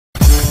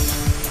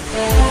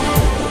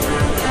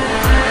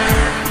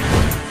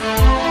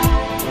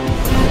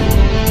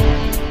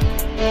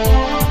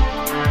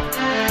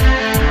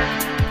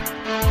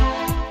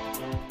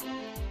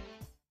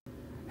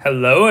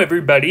Hello,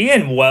 everybody,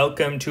 and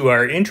welcome to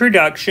our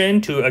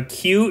introduction to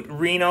acute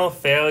renal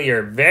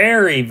failure.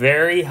 Very,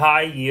 very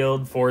high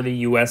yield for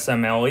the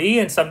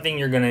USMLE and something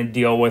you're going to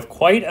deal with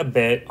quite a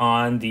bit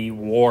on the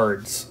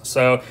wards.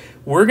 So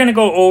we're going to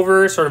go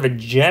over sort of a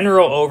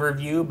general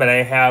overview, but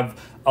I have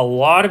a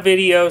lot of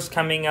videos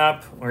coming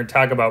up. We're going to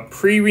talk about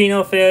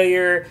pre-renal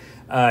failure,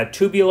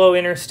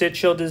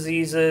 tubulointerstitial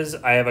diseases.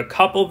 I have a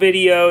couple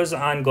videos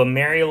on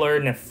glomerular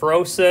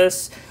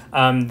nephrosis.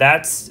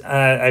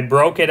 I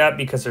broke it up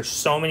because there's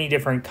so many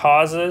different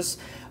causes.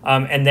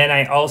 And then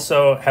I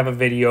also have a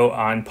video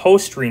on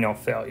post-renal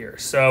failure.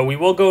 So we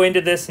will go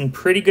into this in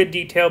pretty good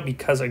detail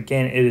because,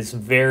 again, it is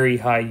very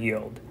high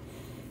yield.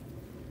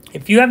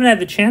 If you haven't had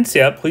the chance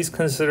yet, please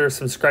consider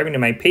subscribing to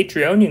my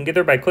Patreon. You can get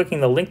there by clicking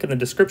the link in the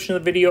description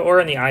of the video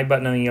or on the I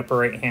button on the upper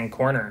right-hand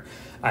corner.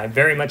 I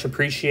very much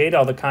appreciate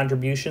all the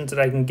contributions that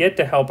I can get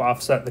to help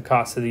offset the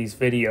cost of these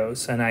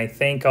videos. And I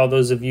thank all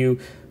those of you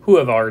who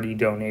have already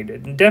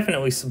donated. And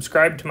definitely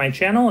subscribe to my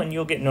channel and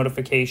you'll get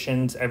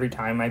notifications every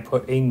time I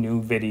put a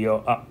new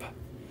video up.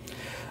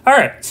 All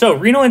right, so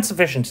renal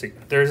insufficiency.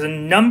 There's a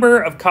number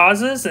of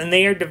causes and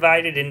they are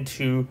divided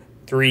into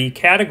three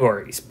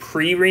categories: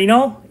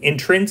 pre-renal,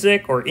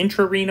 intrinsic or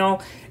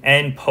intrarenal,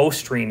 and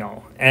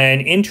post-renal.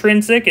 And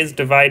intrinsic is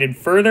divided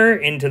further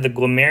into the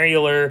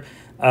glomerular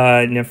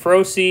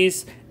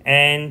nephroses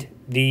and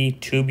the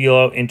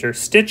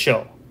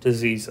tubulointerstitial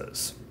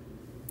diseases.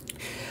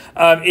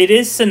 It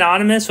is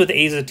synonymous with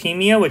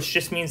azotemia, which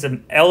just means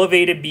an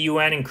elevated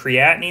BUN and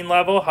creatinine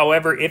level.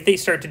 However, if they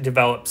start to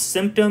develop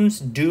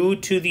symptoms due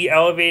to the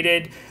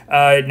elevated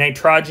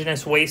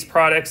nitrogenous waste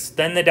products,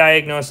 then the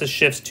diagnosis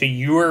shifts to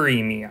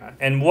uremia.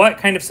 And what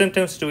kind of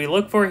symptoms do we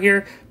look for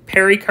here?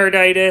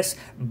 Pericarditis,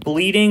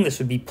 bleeding. This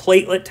would be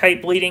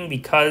platelet-type bleeding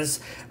because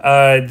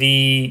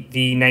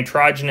the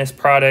nitrogenous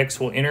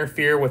products will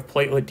interfere with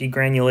platelet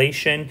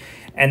degranulation.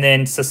 And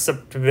then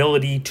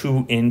susceptibility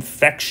to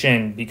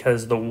infection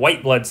because the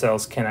white blood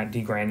cells cannot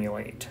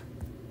degranulate.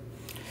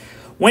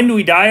 When do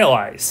we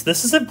dialyze?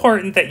 This is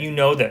important that you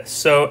know this.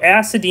 So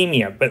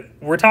acidemia, but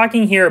we're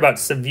talking here about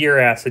severe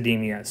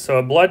acidemia. So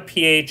a blood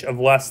pH of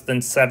less than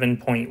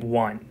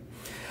 7.1.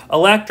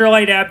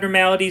 Electrolyte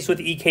abnormalities with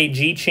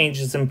EKG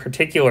changes in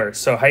particular.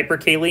 So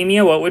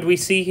hyperkalemia, what would we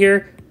see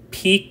here?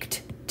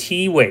 Peaked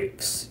T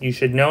waves. You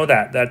should know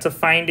that. That's a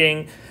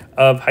finding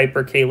of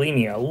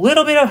hyperkalemia. A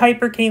little bit of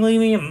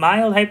hyperkalemia,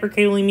 mild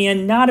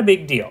hyperkalemia, not a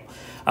big deal.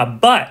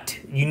 But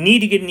you need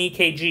to get an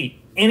EKG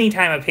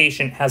anytime a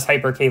patient has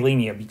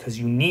hyperkalemia because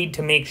you need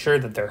to make sure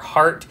that their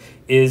heart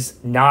is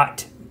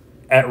not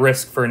at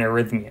risk for an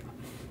arrhythmia.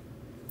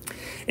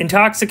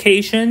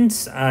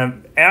 Intoxications,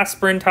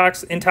 aspirin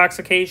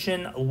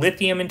intoxication,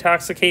 lithium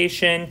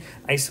intoxication,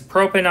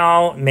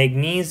 isopropanol,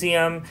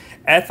 magnesium,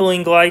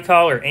 ethylene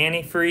glycol or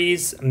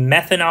antifreeze,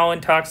 methanol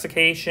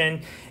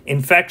intoxication,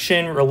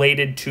 infection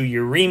related to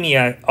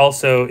uremia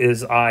also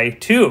is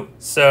I2.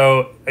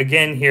 So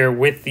again here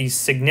with these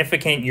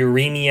significant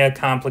uremia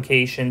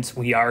complications,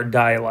 we are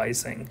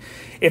dialyzing.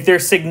 If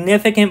there's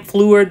significant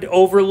fluid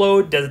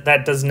overload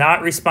that does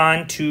not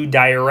respond to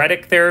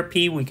diuretic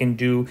therapy, we can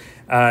do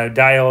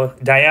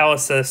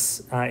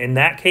dialysis in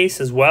that case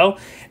as well.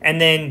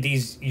 And then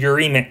these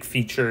uremic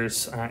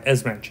features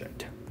as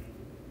mentioned.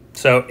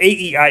 So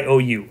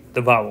A-E-I-O-U,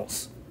 the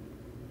vowels.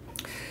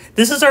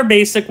 This is our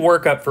basic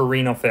workup for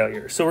renal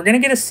failure. So we're going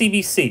to get a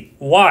CBC.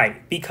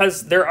 Why?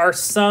 Because there are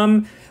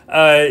some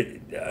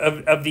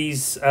of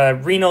these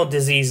renal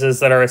diseases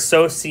that are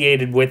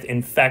associated with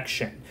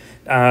infection.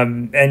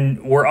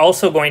 And we're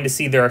also going to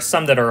see there are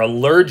some that are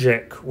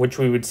allergic, which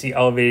we would see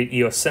elevated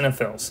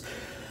eosinophils.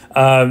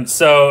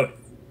 There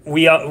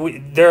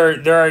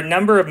are a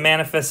number of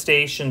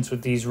manifestations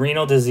with these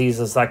renal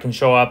diseases that can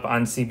show up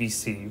on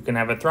CBC. You can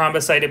have a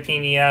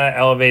thrombocytopenia,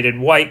 elevated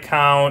white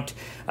count.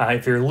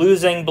 If you're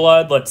losing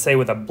blood, let's say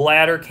with a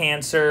bladder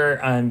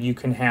cancer, you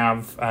can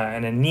have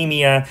an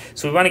anemia.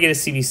 So we want to get a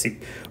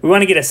CBC. We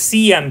want to get a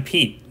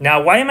CMP.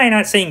 Now, why am I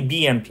not saying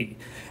BMP?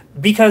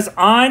 Because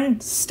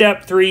on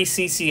step 3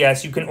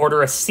 CCS, you can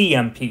order a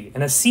CMP.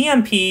 And a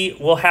CMP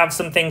will have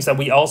some things that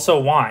we also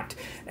want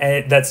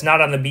that's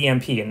not on the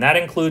BMP. And that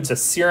includes a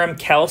serum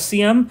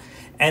calcium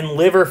and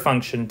liver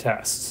function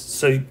tests.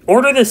 So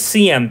order the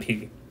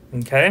CMP,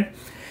 okay?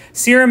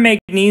 Serum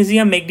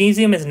magnesium.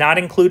 Magnesium is not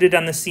included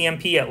on the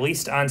CMP, at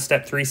least on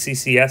step 3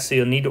 CCS, so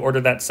you'll need to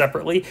order that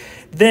separately.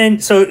 Then,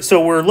 so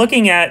we're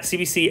looking at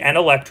CBC and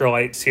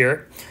electrolytes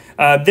here.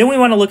 Then we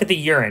want to look at the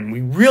urine.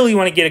 We really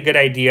want to get a good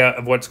idea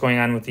of what's going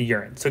on with the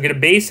urine. So get a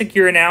basic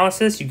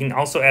urinalysis. You can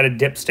also add a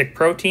dipstick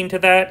protein to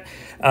that.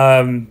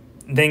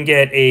 Then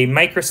get a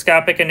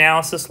microscopic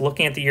analysis,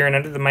 looking at the urine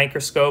under the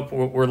microscope.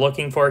 What we're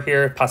looking for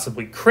here,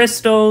 possibly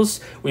crystals.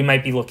 We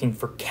might be looking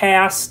for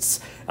casts.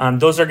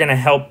 Those are going to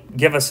help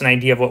give us an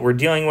idea of what we're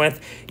dealing with.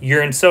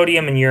 Urine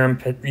sodium and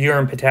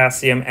urine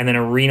potassium, and then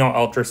a renal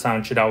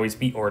ultrasound should always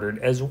be ordered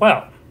as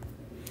well.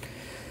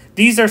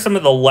 These are some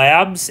of the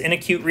labs in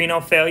acute renal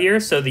failure.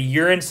 So the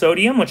urine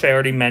sodium, which I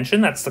already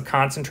mentioned, that's the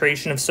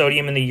concentration of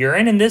sodium in the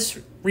urine, and this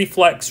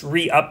reflects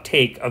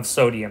reuptake of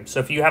sodium. So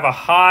if you have a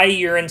high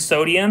urine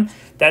sodium,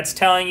 that's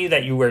telling you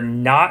that you are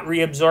not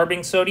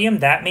reabsorbing sodium.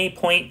 That may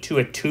point to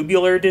a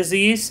tubular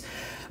disease.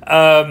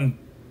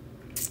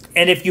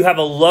 And if you have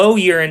a low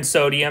urine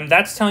sodium,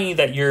 that's telling you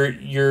that you're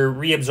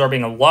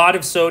reabsorbing a lot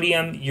of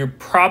sodium. You're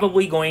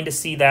probably going to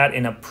see that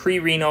in a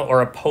pre-renal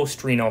or a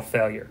post-renal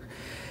failure.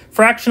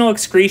 Fractional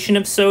excretion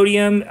of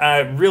sodium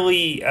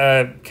really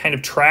kind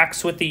of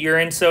tracks with the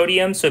urine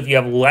sodium. So if you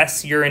have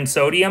less urine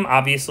sodium,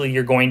 obviously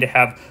you're going to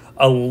have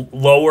a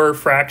lower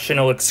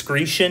fractional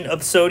excretion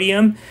of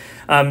sodium.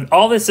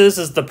 All this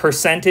is the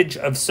percentage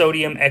of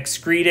sodium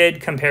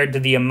excreted compared to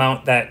the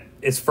amount that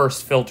is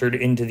first filtered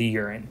into the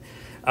urine.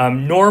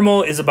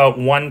 Normal is about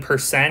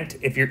 1%.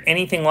 If you're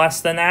anything less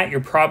than that,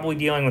 you're probably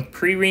dealing with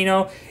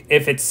pre-renal.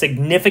 If it's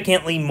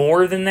significantly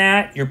more than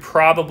that, you're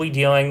probably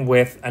dealing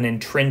with an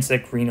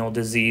intrinsic renal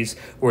disease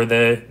where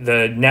the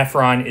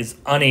nephron is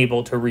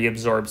unable to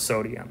reabsorb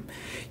sodium.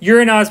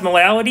 Urine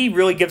osmolality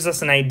really gives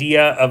us an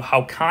idea of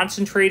how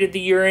concentrated the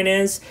urine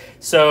is.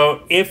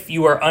 So if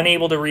you are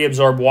unable to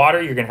reabsorb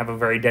water, you're going to have a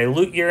very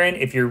dilute urine.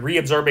 If you're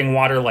reabsorbing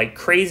water like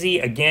crazy,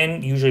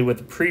 again, usually with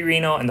the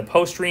pre-renal and the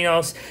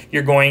post-renals,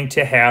 you're going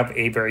to have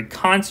a very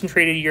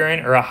concentrated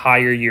urine or a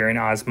higher urine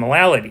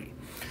osmolality.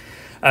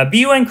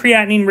 BUN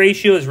creatinine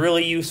ratio is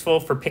really useful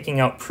for picking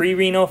out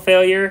pre-renal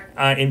failure.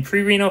 In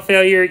pre-renal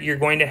failure, you're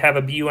going to have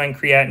a BUN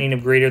creatinine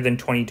of greater than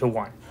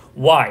 20:1.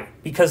 Why?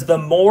 Because the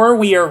more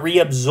we are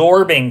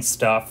reabsorbing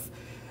stuff,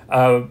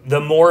 the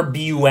more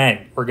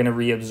BUN we're going to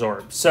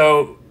reabsorb.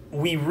 So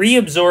we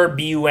reabsorb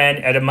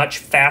BUN at a much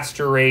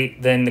faster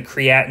rate than the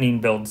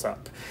creatinine builds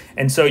up.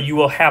 And so you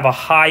will have a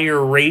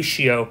higher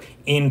ratio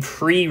in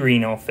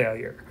pre-renal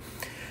failure.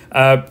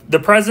 The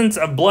presence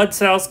of blood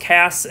cells,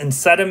 casts, and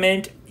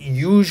sediment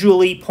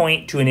usually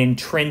point to an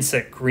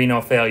intrinsic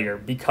renal failure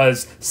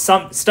because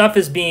some stuff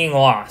is being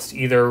lost,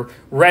 either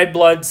red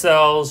blood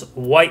cells,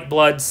 white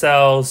blood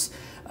cells.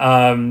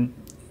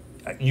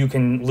 You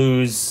can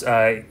lose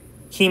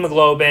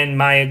hemoglobin,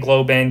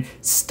 myoglobin.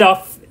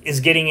 Stuff is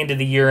getting into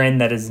the urine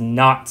that is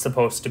not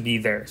supposed to be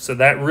there. So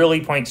that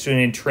really points to an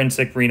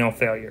intrinsic renal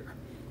failure.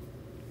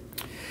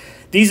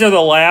 These are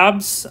the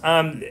labs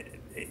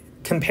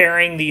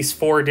comparing these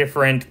 4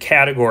 different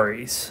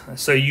categories.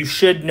 So you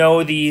should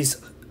know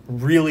these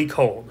really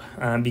cold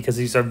because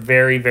these are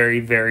very,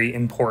 very, very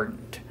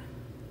important.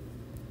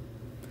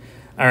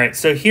 All right,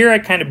 so here I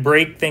kind of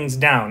break things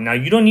down. Now,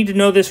 you don't need to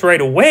know this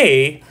right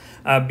away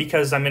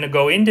because I'm going to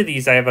go into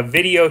these. I have a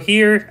video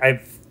here, I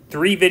have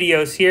 3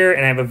 videos here,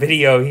 and I have a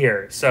video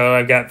here. So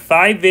I've got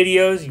 5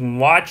 videos. You can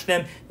watch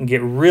them and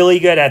get really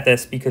good at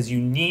this because you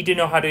need to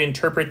know how to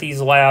interpret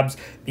these labs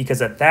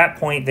because at that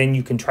point, then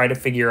you can try to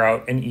figure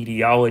out an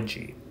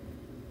etiology.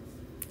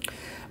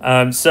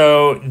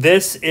 So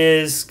this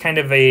is kind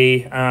of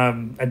a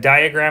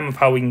diagram of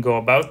how we can go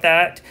about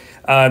that.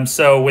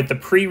 So with the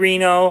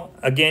pre-renal,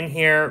 again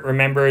here,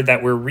 remember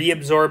that we're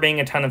reabsorbing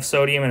a ton of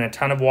sodium and a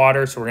ton of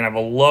water. So we're going to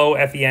have a low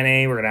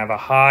FeNA. We're going to have a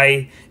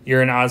high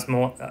urine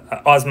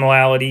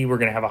osmolality. We're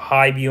going to have a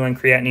high BUN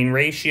creatinine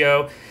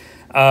ratio.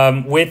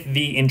 With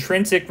the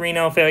intrinsic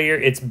renal failure,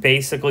 it's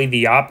basically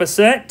the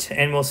opposite,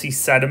 and we'll see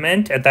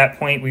sediment. At that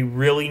point, we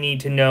really need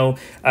to know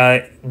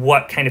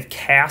what kind of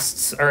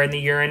casts are in the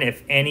urine,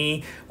 if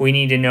any. We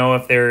need to know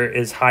if there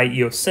is high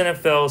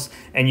eosinophils,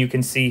 and you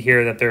can see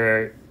here that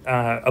there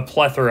are a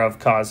plethora of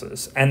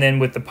causes. And then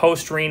with the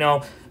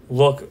post-renal,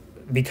 look,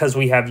 because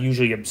we have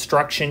usually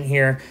obstruction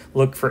here,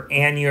 look for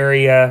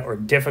anuria or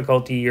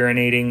difficulty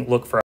urinating.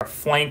 Look for a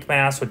flank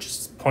mass,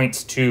 which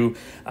points to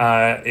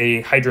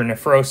a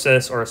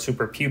hydronephrosis, or a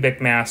suprapubic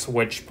mass,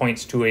 which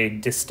points to a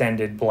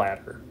distended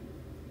bladder.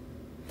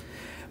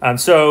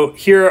 So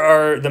here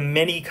are the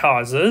many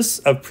causes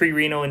of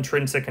pre-renal,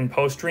 intrinsic, and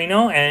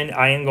post-renal, and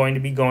I am going to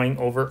be going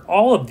over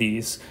all of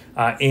these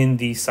in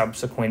the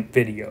subsequent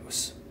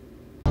videos.